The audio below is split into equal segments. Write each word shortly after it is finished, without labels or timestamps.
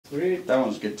Sweet. That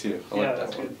one's good too. I like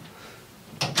that's that one.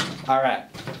 good. All right.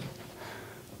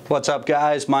 What's up,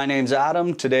 guys? My name's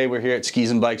Adam. Today we're here at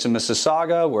Skiis Biikes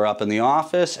Mississauga. We're up in the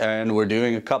office and we're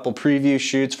doing a couple preview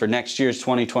shoots for next year's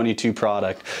 2022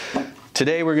 product.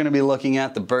 Today we're going to be looking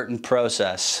at the Burton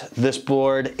Process. This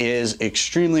board is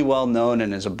extremely well known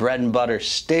and is a bread and butter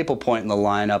staple point in the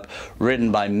lineup, ridden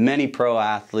by many pro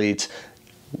athletes.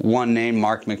 One name,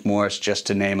 Mark McMorris, just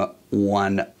to name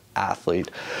one athlete.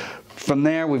 From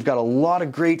there, we've got a lot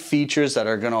of great features that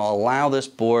are going to allow this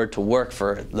board to work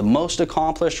for the most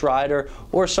accomplished rider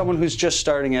or someone who's just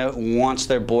starting out and wants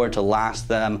their board to last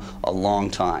them a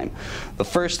long time. The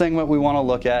first thing that we want to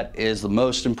look at is the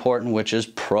most important, which is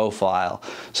profile.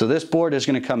 So this board is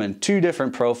going to come in two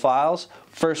different profiles.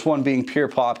 First one being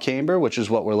PurePop camber, which is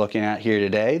what we're looking at here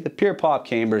today. The PurePop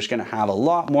camber is going to have a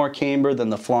lot more camber than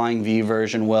the Flying V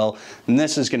version will, and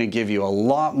this is going to give you a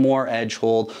lot more edge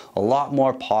hold, a lot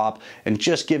more pop, and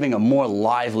just giving a more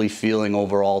lively feeling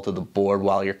overall to the board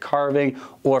while you're carving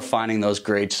or finding those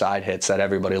great side hits that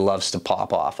everybody loves to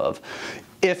pop off of.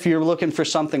 If you're looking for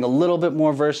something a little bit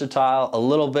more versatile, a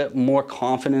little bit more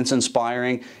confidence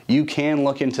inspiring, you can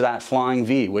look into that Flying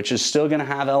V, which is still going to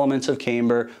have elements of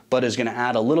camber, but is going to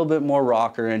add a little bit more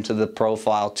rocker into the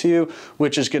profile too,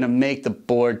 which is going to make the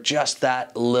board just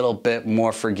that little bit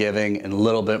more forgiving and a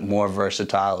little bit more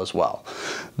versatile as well.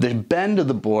 The bend of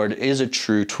the board is a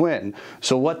true twin.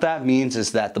 So what that means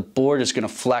is that the board is going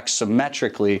to flex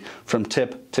symmetrically from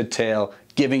tip to tail,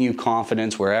 giving you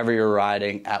confidence wherever you're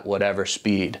riding at whatever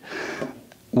speed.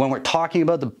 When we're talking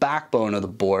about the backbone of the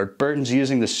board, Burton's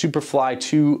using the Superfly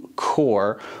 2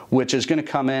 core, which is going to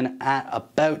come in at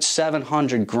about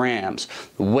 700 grams.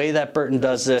 The way that Burton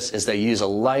does this is they use a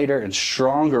lighter and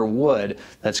stronger wood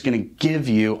that's going to give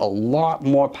you a lot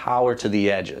more power to the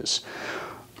edges.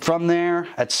 From there,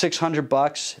 at 600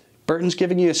 bucks, Burton's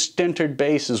giving you a sintered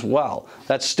base as well.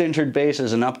 That sintered base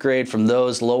is an upgrade from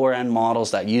those lower end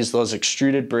models that use those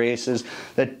extruded braces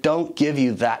that don't give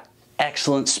you that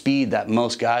excellent speed that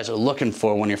most guys are looking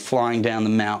for when you're flying down the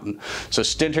mountain. So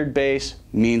sintered base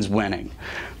means winning.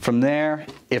 From there,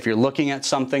 if you're looking at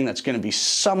something that's going to be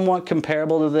somewhat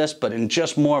comparable to this, but in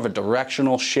just more of a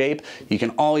directional shape, you can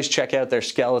always check out their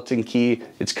skeleton key.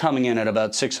 It's coming in at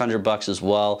about 600 bucks as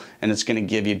well, and it's going to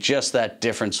give you just that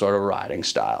different sort of riding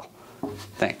style.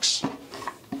 Thanks.